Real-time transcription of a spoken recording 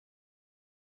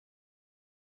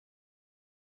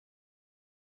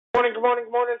morning, good morning,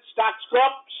 good morning. Stocks go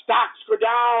up, stocks go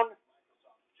down.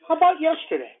 How about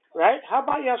yesterday, right? How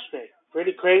about yesterday?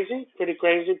 Pretty crazy, pretty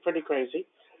crazy, pretty crazy.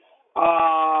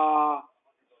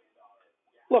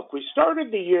 Look, we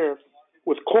started the year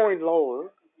with coin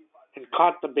lower and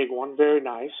caught the big one, very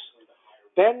nice.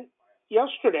 Then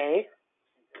yesterday,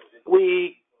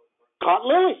 we caught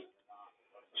Lily.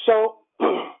 So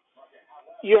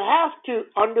you have to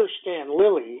understand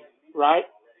Lily, right?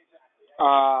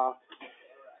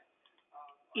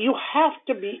 You have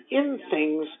to be in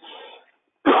things,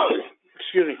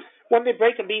 excuse me, when they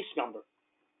break a beast number.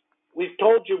 We've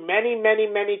told you many, many,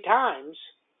 many times,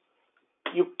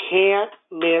 you can't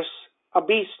miss a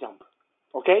beast number,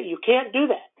 okay? You can't do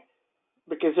that,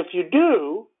 because if you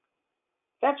do,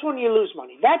 that's when you lose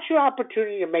money. That's your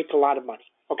opportunity to make a lot of money,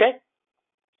 okay?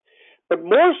 But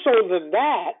more so than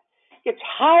that, it's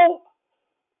how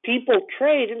people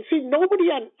trade. And see,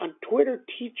 nobody on Twitter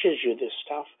teaches you this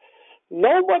stuff.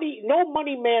 No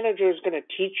money manager is going to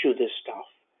teach you this stuff.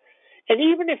 And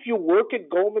even if you work at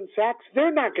Goldman Sachs,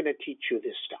 they're not going to teach you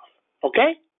this stuff.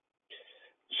 Okay?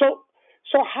 So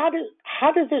how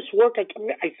does this work?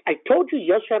 I told you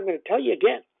yesterday, I'm going to tell you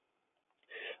again.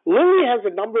 Lily has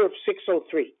a number of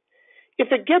 603.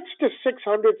 If it gets to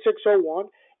 600, 601,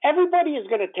 everybody is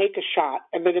going to take a shot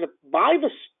and they're going to buy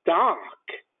the stock.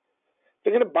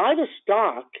 They're going to buy the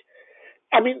stock.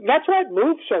 I mean, that's why it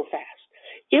moved so fast.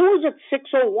 It was at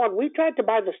 601. We tried to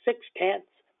buy the 610s.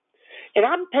 And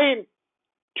I'm paying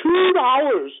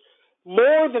 $2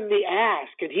 more than the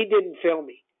ask, and he didn't fill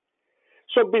me.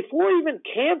 So before even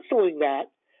canceling that,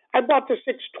 I bought the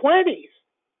 620s.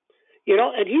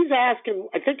 And he's asking,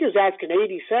 I think he was asking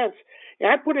 80 cents, and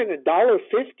I put in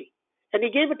 $1.50, and he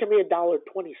gave it to me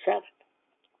 $1.27.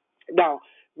 Now,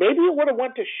 maybe it would have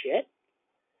went to shit,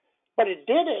 but it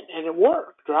didn't, and it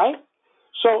worked, right?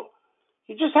 So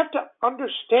you just have to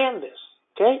understand this,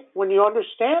 okay? When you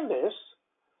understand this,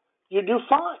 you do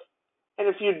fine. And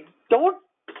if you don't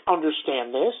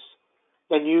understand this,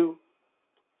 then you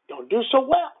don't do so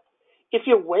well. If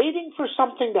you're waiting for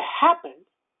something to happen,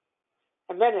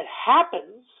 and then it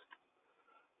happens,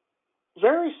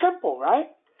 very simple, right?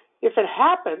 If it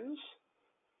happens,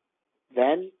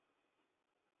 then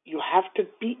you have to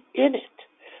be in it.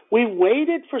 We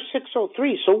waited for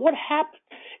 603. So what happened?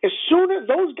 As soon as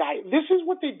those guys, this is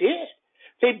what they did.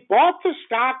 They bought the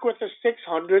stock with a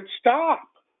 600 stop,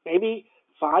 maybe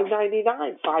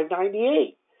 599,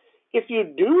 598. If you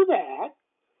do that,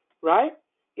 right?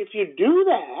 If you do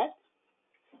that,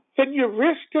 then your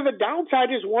risk to the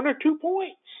downside is 1 or 2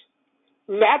 points.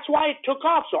 And that's why it took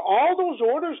off. So all those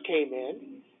orders came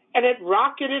in, and it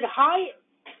rocketed higher.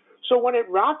 So when it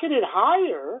rocketed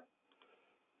higher,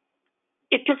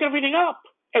 it took everything up.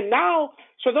 And now,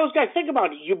 so those guys, think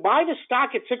about it. You buy the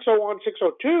stock at 601,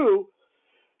 602,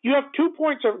 you have 2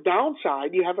 points of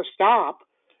downside, you have a stop,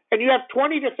 and you have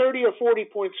 20 to 30 or 40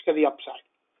 points to the upside,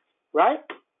 right?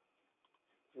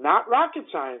 Not rocket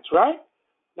science, right?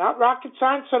 Not rocket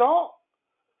science at all.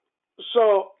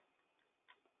 So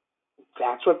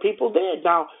that's what people did.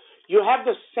 Now, you have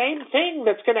the same thing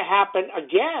that's going to happen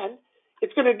again.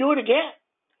 It's going to do it again.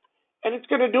 And it's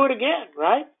going to do it again,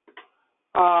 right?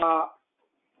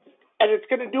 And it's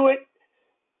going to do it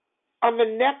on the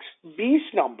next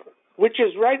beast number, which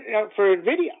is right for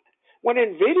NVIDIA. When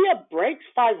NVIDIA breaks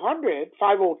 500,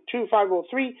 502,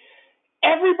 503,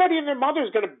 everybody and their mother is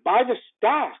going to buy the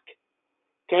stock,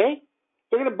 okay?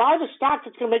 They're going to buy the stock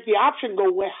that's going to make the option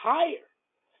go way higher.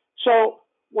 So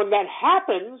when that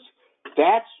happens,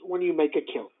 that's when you make a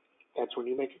killing. That's when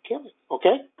you make a killing,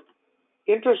 okay?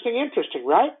 Interesting,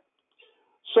 right?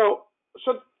 So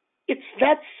it's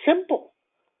that simple.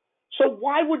 So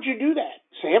why would you do that,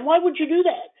 Sam? Why would you do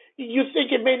that? You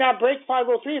think it may not break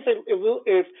 503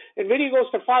 if NVIDIA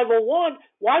goes to 501.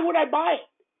 Why would I buy it?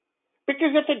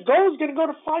 Because if it goes, it's going to go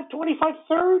to 520,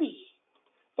 530.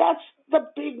 That's the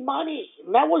big money.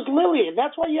 And that was Lily, and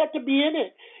that's why you have to be in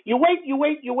it. You wait.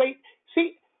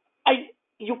 See,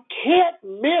 you can't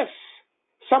miss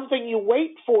something you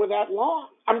wait for that long.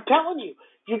 I'm telling you,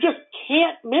 you just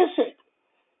can't miss it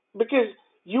because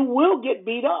you will get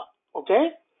beat up, okay?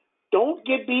 Don't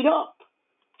get beat up,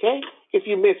 okay? If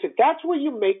you miss it, that's where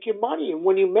you make your money. And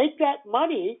when you make that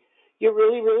money, you're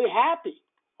really, really happy,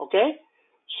 okay?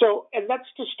 So, and that's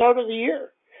the start of the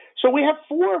year. So we have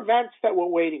 4 events that we're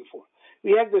waiting for.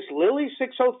 We have this Lily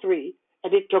 603,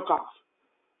 and it took off.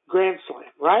 Grand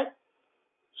Slam, right?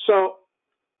 So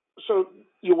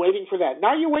you're waiting for that.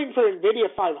 Now you're waiting for NVIDIA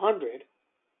 500.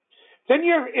 Then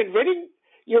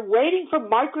you're waiting for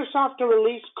Microsoft to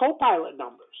release Copilot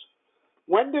numbers.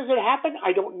 When does it happen?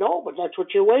 I don't know, but that's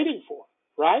what you're waiting for,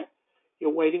 right? You're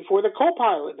waiting for the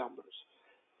Copilot numbers.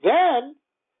 Then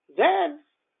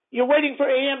you're waiting for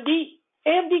AMD.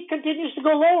 AMD continues to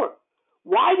go lower.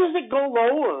 Why does it go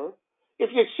lower if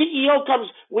the CEO comes,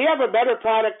 we have a better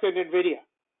product than NVIDIA?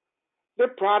 Their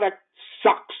product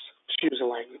sucks, excuse the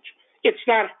language. It's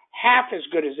not half as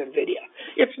good as NVIDIA.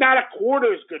 It's not a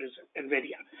quarter as good as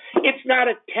NVIDIA. It's not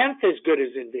a tenth as good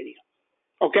as NVIDIA.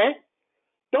 Okay?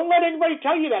 Don't let anybody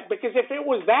tell you that, because if it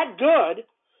was that good,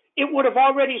 it would have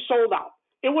already sold out.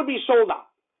 It would be sold out.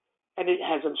 And it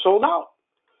hasn't sold out.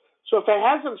 So if it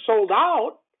hasn't sold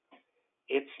out,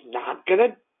 it's not going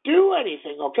to do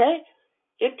anything, okay?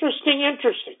 Interesting.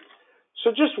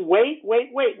 So just wait.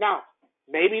 Now,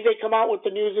 maybe they come out with the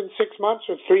news in 6 months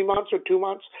or 3 months or 2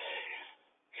 months.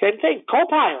 Same thing,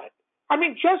 Copilot. I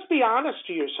mean, just be honest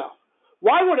to yourself.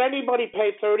 Why would anybody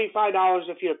pay $35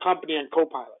 if you're a company on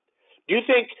Copilot? Do you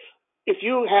think if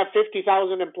you have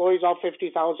 50,000 employees, all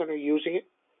 50,000 are using it?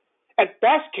 At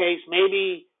best case,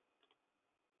 maybe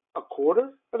a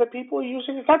quarter of the people are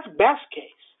using it. That's best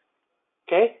case,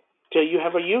 okay? Till you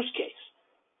have a use case.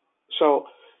 So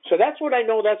that's what I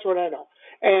know.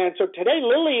 And so today,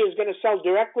 Lilly is going to sell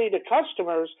directly to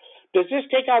customers. Does this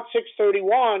take out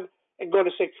 631 and go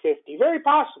to 650? Very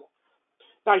possible.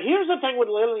 Now, here's the thing with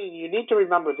Lilly. You need to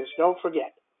remember this. Don't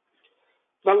forget.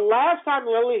 The last time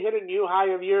Lilly hit a new high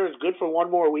of year is good for one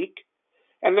more week.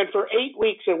 And then for 8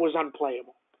 weeks, it was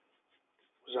unplayable.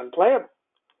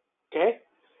 Okay?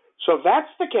 So if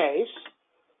that's the case,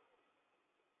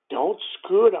 don't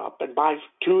screw it up and buy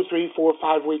 2, 3, 4,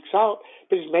 5 weeks out,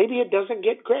 because maybe it doesn't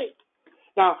get great.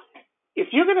 Now, if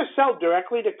you're going to sell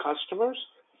directly to customers,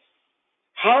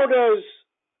 how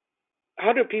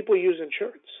do people use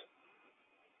insurance?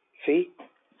 See?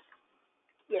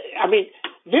 I mean,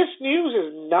 this news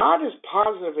is not as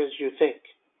positive as you think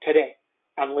today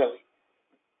on Lilly.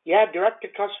 Yeah, direct to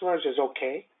customers is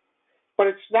okay, but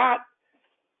it's not.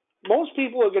 Most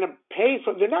people are going to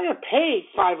they're not going to pay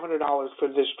 $500 for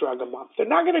this drug a month. They're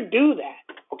not going to do that,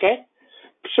 okay?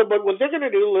 So, but what they're going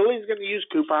to do, Lilly's going to use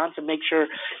coupons and make sure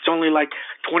it's only like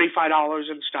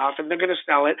 $25 and stuff, and they're going to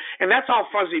sell it. And that's all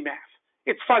fuzzy math.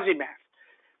 It's fuzzy math.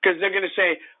 Because they're going to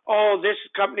say, oh, this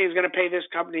company is going to pay this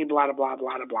company, blah, blah,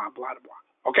 blah, blah, blah, blah, blah.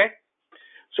 Okay?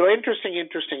 So interesting.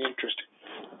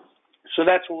 So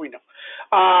that's what we know.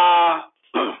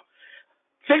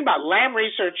 Think about Lam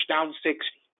Research down 60.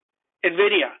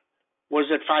 NVIDIA was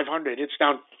at 500. It's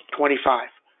down 25.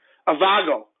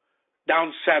 Avago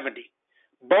down 70.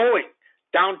 Boeing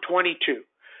down 22.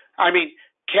 I mean,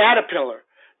 Caterpillar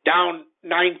down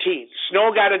 19.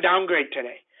 Snow got a downgrade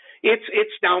today.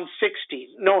 It's down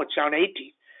 16. No, it's down 18.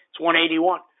 It's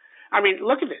 181. I mean,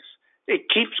 look at this. It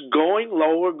keeps going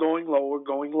lower.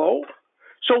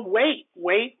 So wait.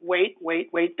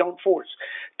 Don't force.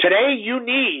 Today you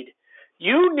need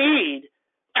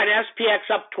an SPX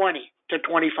up 20 to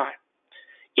 25.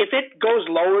 If it goes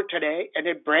lower today and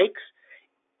it breaks,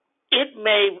 it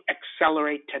may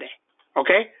accelerate today.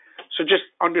 Okay? So just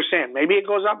understand. Maybe it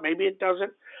goes up, maybe it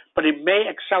doesn't, but it may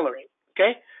accelerate.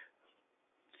 Okay?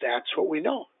 That's what we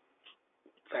know.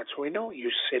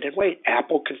 You sit and wait.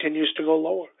 Apple continues to go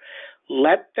lower.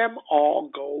 Let them all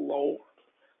go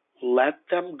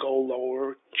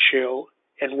lower. Chill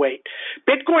and wait.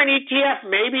 Bitcoin ETF,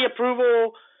 maybe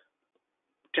approval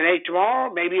today,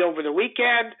 tomorrow, maybe over the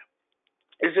weekend.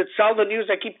 Is it sell the news?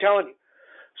 I keep telling you.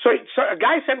 So a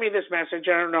guy sent me this message.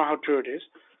 I don't know how true it is.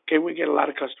 Okay, we get a lot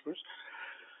of customers.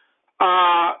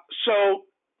 So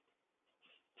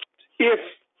if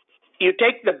you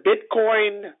take the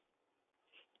Bitcoin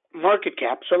market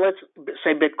cap, so let's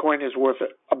say Bitcoin is worth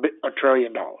 $1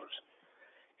 trillion,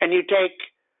 and you take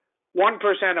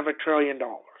 1% of $1 trillion.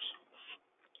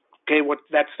 Okay,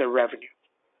 that's their revenue.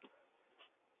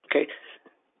 Okay.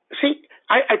 See,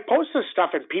 I post this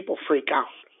stuff and people freak out.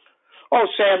 Oh,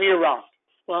 Sam, you're wrong.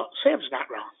 Well, Sam's not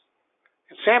wrong.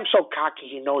 And Sam's so cocky,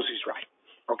 he knows he's right.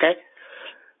 Okay?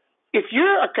 If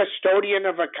you're a custodian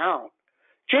of account,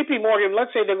 JP Morgan,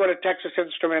 let's say they go to Texas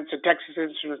Instruments, and Texas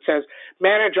Instruments says,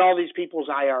 manage all these people's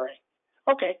IRA.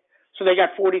 Okay, so they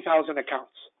got 40,000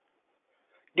 accounts.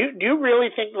 Do you really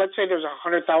think, let's say there's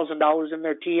 $100,000 in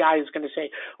there, TI is going to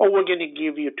say, oh, we're going to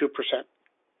give you 2%.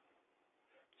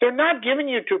 They're not giving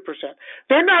you 2%.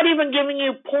 They're not even giving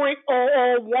you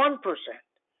 0.001%.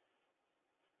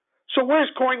 So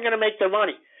where's Coin going to make their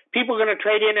money? People are going to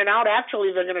trade in and out?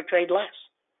 Actually, they're going to trade less.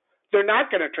 They're not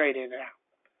going to trade in and out.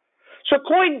 So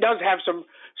Coin does have some.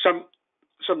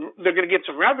 They're going to get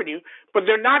some revenue, but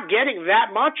they're not getting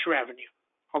that much revenue.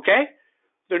 Okay?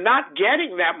 They're not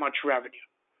getting that much revenue.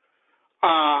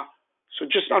 So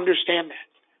just understand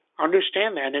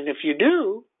that. And if you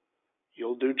do,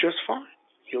 you'll do just fine.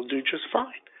 you'll do just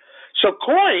fine. So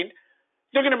coin,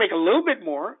 they're going to make a little bit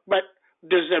more, but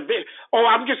does a bit,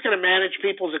 I'm just going to manage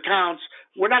people's accounts.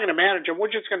 We're not going to manage them.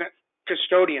 We're just going to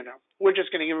custodian them. We're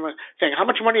just going to give them a thing. How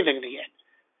much money are they going to get?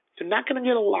 They're not going to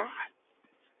get a lot.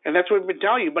 And that's what we've been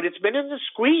telling you. But it's been in the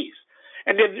squeeze.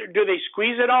 And do they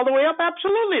squeeze it all the way up?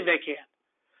 Absolutely they can.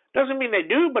 Doesn't mean they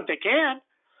do, but they can.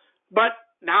 But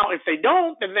now if they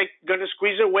don't, then they're going to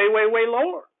squeeze it way, way, way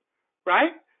lower.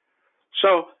 Right?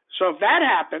 So if that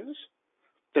happens,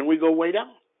 then we go way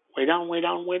down. Way down, way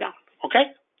down, way down.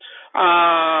 Okay?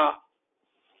 How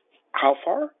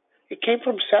far? It came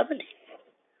from 70.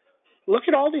 Look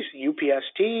at all these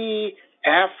UPST,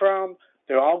 Afram,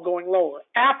 they're all going lower.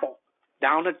 Apple,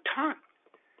 down a ton.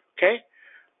 Okay?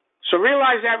 So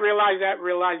realize that.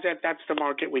 That's the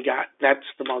market we got.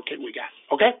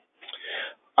 Okay?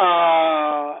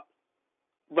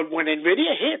 But when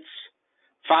NVIDIA hits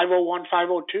 501,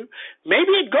 502,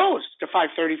 maybe it goes to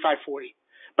 530, 540.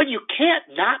 But you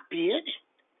can't not be in it.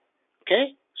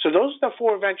 Okay? So those are the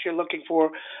 4 events you're looking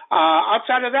for.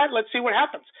 Outside of that, let's see what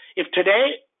happens. If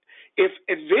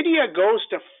NVIDIA goes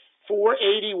to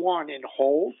 481 and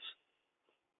holds,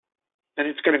 then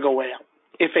it's going to go way up.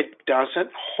 If it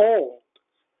doesn't hold,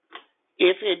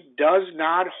 if it does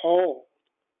not hold,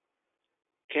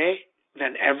 okay,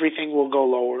 then everything will go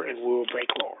lower and we will break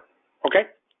lower. Okay?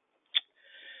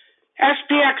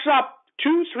 SPX up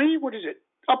 2, 3, what is it?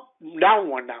 Up, down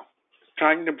 1 now.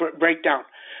 Trying to break down.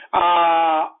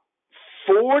 47.21,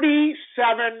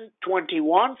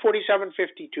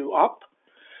 47.52 up.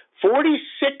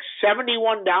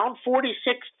 46.71 down,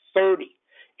 46.30.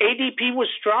 ADP was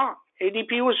strong.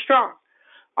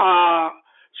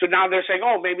 So now they're saying,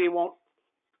 maybe it won't.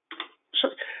 So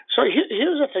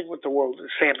here's the thing with the world,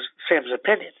 Sam's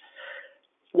opinion.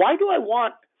 Why do I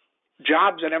want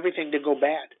jobs and everything to go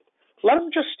bad? Let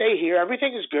them just stay here.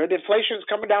 Everything is good. Inflation's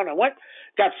coming down. I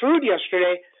got food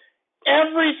yesterday.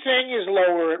 Everything is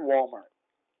lower at Walmart.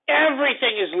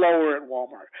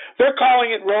 They're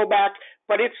calling it rollback,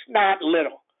 but it's not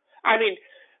little. I mean,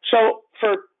 so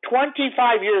for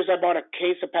 25 years, I bought a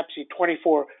case of Pepsi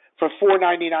 24 for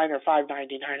 $4.99 or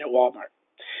 $5.99 at Walmart.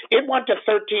 It went to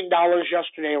 $13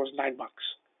 yesterday. It was $9.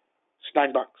 It's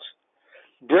 $9.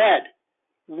 Bread,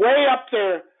 way up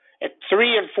there at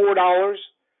 $3 and $4.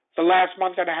 The last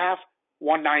month and a half,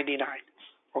 $1.99.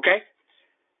 Okay?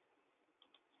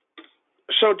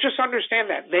 So just understand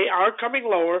that. They are coming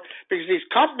lower because these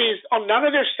companies, none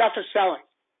of their stuff is selling.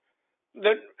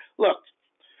 The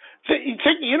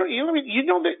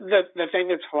thing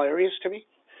that's hilarious to me?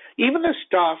 Even the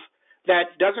stuff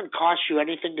that doesn't cost you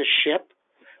anything to ship,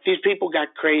 these people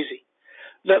got crazy.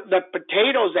 The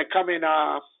potatoes that come in,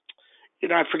 I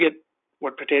forget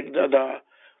what potato,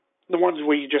 the ones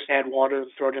where you just add water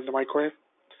and throw it in the microwave.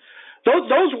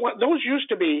 Those used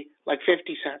to be like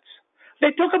 50 cents.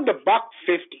 They took them to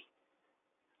 $1.50.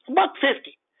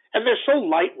 $1.50. And they're so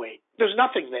lightweight. There's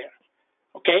nothing there.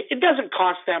 Okay? It doesn't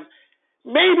cost them.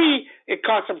 Maybe it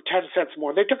cost them 10 cents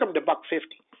more. They took them to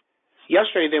 $1.50.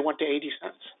 Yesterday they went to 80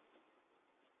 cents.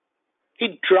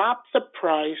 He dropped the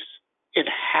price in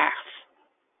half.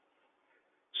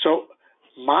 So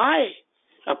my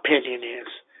opinion is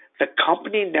the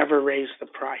company never raised the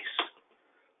price.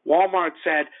 Walmart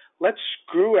said, let's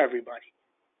screw everybody.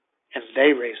 And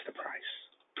they raised the price.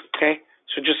 Okay?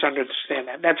 So just understand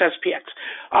that. That's SPX.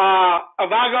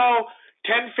 Avago,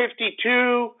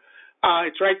 1052.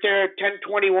 It's right there,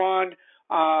 1021.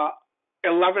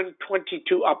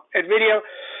 1122 up. NVIDIA,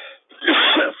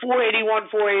 481,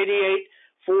 488,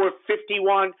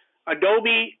 451.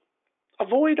 Adobe,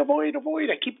 avoid.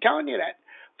 I keep telling you that.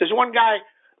 There's one guy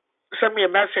sent me a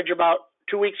message about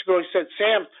 2 weeks ago. He said,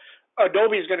 Sam,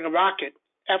 Adobe's going to rocket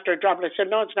after it dropped. And I said,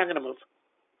 no, it's not going to move.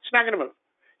 It's not going to move.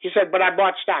 He said, but I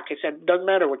bought stock. I said, doesn't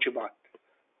matter what you bought.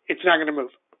 It's not going to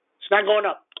move. It's not going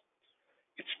up.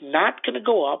 It's not going to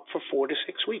go up for 4 to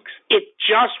 6 weeks. It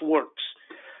just works.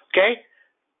 Okay?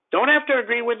 Don't have to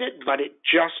agree with it, but it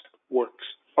just works.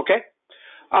 Okay?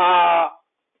 LRCX.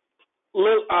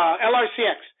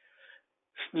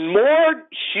 More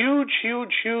huge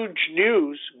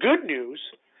news, good news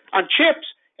on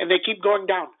chips, and they keep going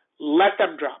down. Let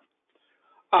them drop.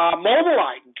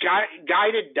 Mobileye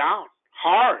guided down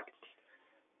hard.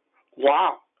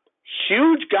 Wow.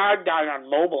 Huge guide down on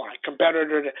Mobileye,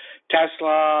 competitor to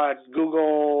Tesla and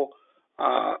Google,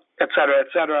 et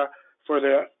cetera, for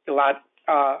the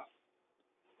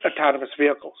autonomous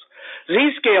vehicles.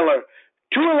 Zscaler,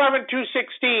 211,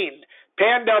 216.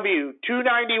 Pan W,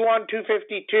 291,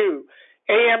 252.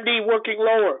 AMD working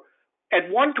lower. At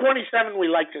 127, we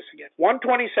like this again.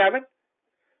 127,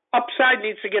 upside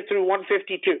needs to get through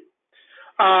 152.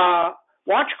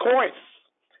 Watch coin.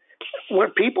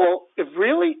 When people, if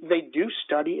really they do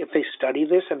study, if they study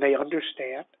this and they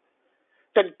understand,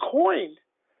 then coin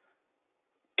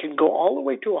can go all the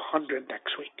way to 100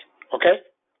 next week. Okay?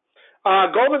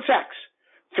 Goldman Sachs,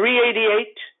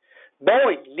 388.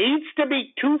 Boeing needs to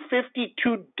be 250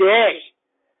 today,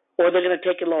 or they're going to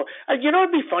take it low. You know,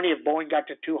 it'd be funny if Boeing got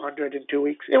to 200 in 2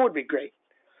 weeks. It would be great.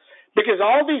 Because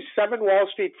all these 7 Wall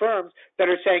Street firms that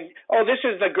are saying, oh, this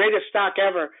is the greatest stock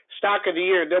ever, stock of the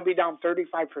year, they'll be down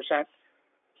 35%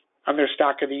 on their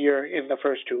stock of the year in the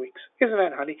first 2 weeks. Isn't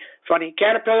that funny?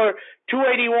 Caterpillar,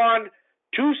 281,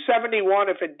 271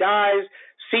 if it dies.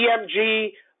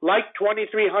 CMG, like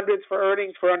 2300s for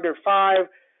earnings for under 5.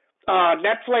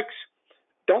 Netflix,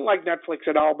 don't like Netflix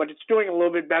at all, but it's doing a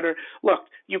little bit better. Look,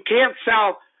 you can't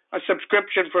sell a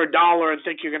subscription for $1 and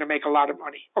think you're going to make a lot of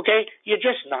money, okay? You're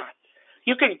just not.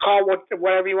 You can call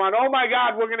whatever you want. Oh, my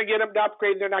God, we're going to get them to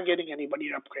upgrade. They're not getting anybody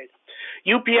to upgrade.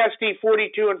 UPSD,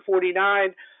 42 and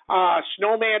 49.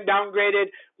 Snowman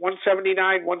downgraded,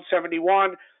 179,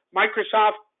 171.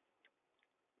 Microsoft,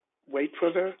 wait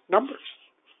for the numbers.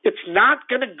 It's not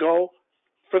going to go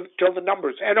till the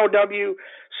numbers. NOW,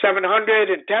 700,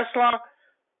 and Tesla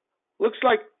looks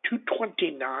like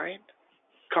 229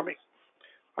 coming.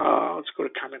 Let's go to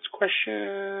comments,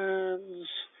 questions.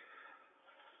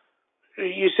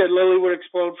 You said Lilly would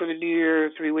explode for the new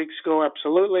year 3 weeks ago.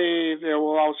 Absolutely. They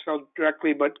will all sell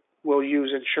directly, but will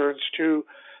use insurance too.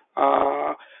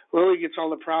 Lilly gets all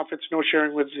the profits, no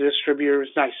sharing with the distributors.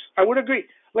 Nice. I would agree.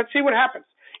 Let's see what happens.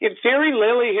 In theory,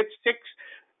 Lilly hits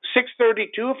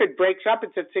 632. If it breaks up,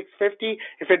 it's at 650.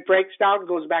 If it breaks down, it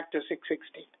goes back to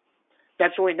 616.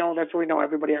 That's what we know.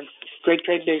 Everybody have a great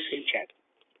trade day. See you, Chad.